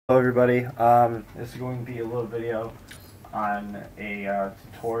Hello everybody, this is going to be a little video on a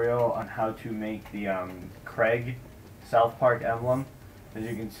tutorial on how to make the Craig South Park emblem. As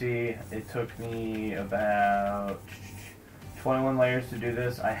you can see, it took me about 21 layers to do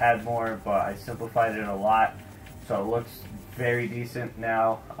this. I had more, but I simplified it a lot, so it looks very decent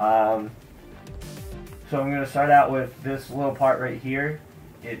now. So I'm going to start out with this little part right here.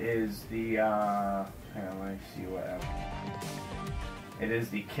 It is the, hang on, let me see what it is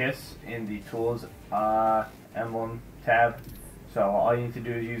the KISS in the Tools Emblem tab. So all you need to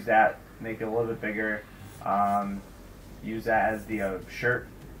do is use that, make it a little bit bigger, use that as the shirt.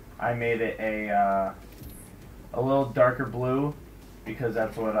 I made it a little darker blue because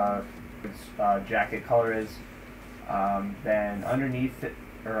that's what its jacket color is. Then underneath it,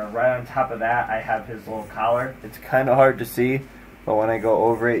 or right on top of that, I have his little collar. It's kind of hard to see, but when I go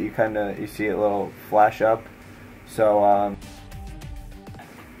over it, you see it a little flash up. So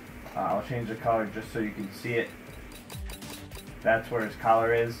I'll change the color just so you can see it. That's where his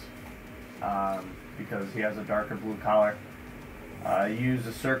collar is, because he has a darker blue collar. Use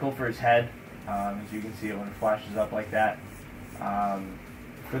a circle for his head, as you can see it when it flashes up like that.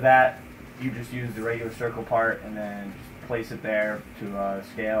 For that, you just use the regular circle part and then just place it there to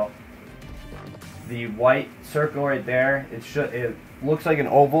scale. The white circle right there, it looks like an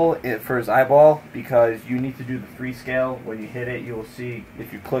oval for his eyeball because you need to do the free scale. When you hit it, you will see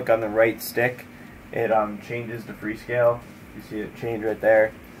if you click on the right stick, it changes the free scale. You see it change right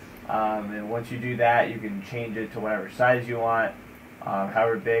there. And once you do that, you can change it to whatever size you want,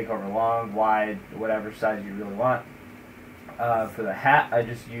 however big, however long, wide, whatever size you really want. For the hat, I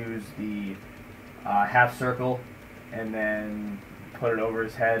just use the half circle and then put it over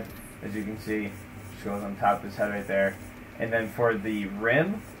his head. As you can see, just goes on top of his head right there. And then for the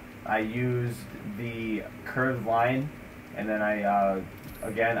rim, I used the curved line, and then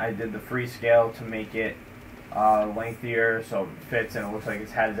again I did the free scale to make it lengthier so it fits and it looks like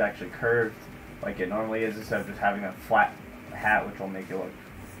his hat is actually curved like it normally is, instead of just having a flat hat, which will make it look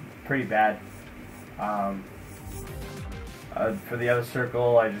pretty bad. For the other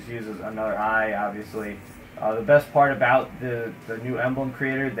circle, I just use another eye, obviously. The best part about the new emblem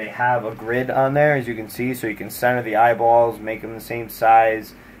creator, they have a grid on there, as you can see, so you can center the eyeballs, make them the same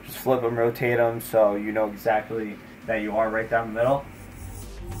size, just flip them, rotate them, so you know exactly that you are right down the middle.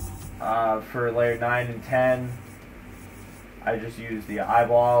 For layer 9 and 10, I just use the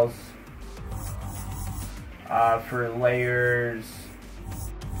eyeballs. For layers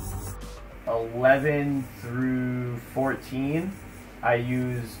 11 through 14, I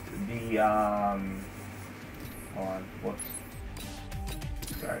used the hold on, whoops,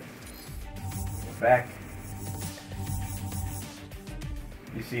 sorry, go back.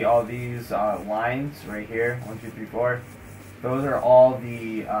 You see all these lines right here, 1, 2, 3, 4. Those are all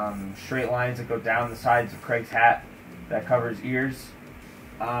the straight lines that go down the sides of Craig's hat that covers ears.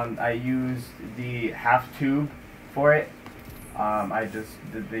 I used the half tube for it. I just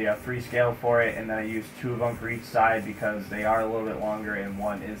did the free scale for it, and then I used 2 of them for each side because they are a little bit longer and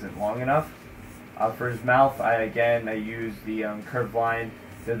one isn't long enough. For his mouth, I used the curved line,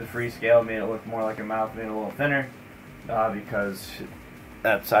 did the free scale, made it look more like a mouth, made it a little thinner, because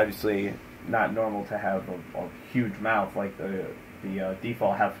that's obviously not normal to have a huge mouth like the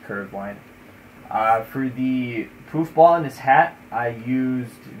default half curved line. For the poof ball in his hat, I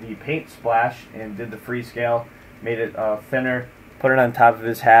used the paint splash and did the free scale, made it thinner, put it on top of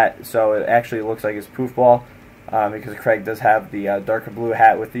his hat so it actually looks like his poof ball, because Craig does have the darker blue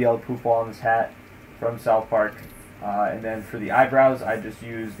hat with the yellow poof ball in his hat from South Park. And then for the eyebrows, I just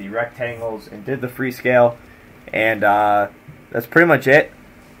used the rectangles and did the free scale, and that's pretty much it.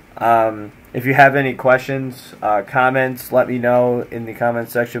 If you have any questions, comments, let me know in the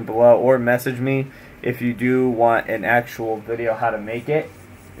comment section below, or message me if you do want an actual video how to make it,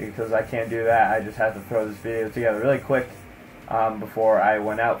 because I can't do that. I just have to throw this video together really quick before I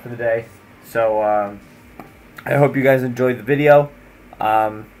went out for the day. So I hope you guys enjoyed the video.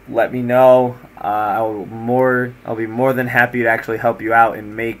 Let me know. I'll be more than happy to actually help you out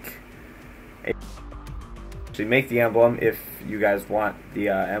and make the emblem if you guys want the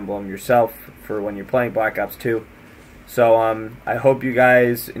emblem yourself for when you're playing Black Ops 2. So I hope you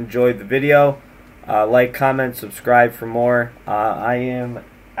guys enjoyed the video. Like, comment, subscribe for more. I am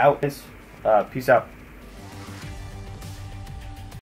out. Peace out.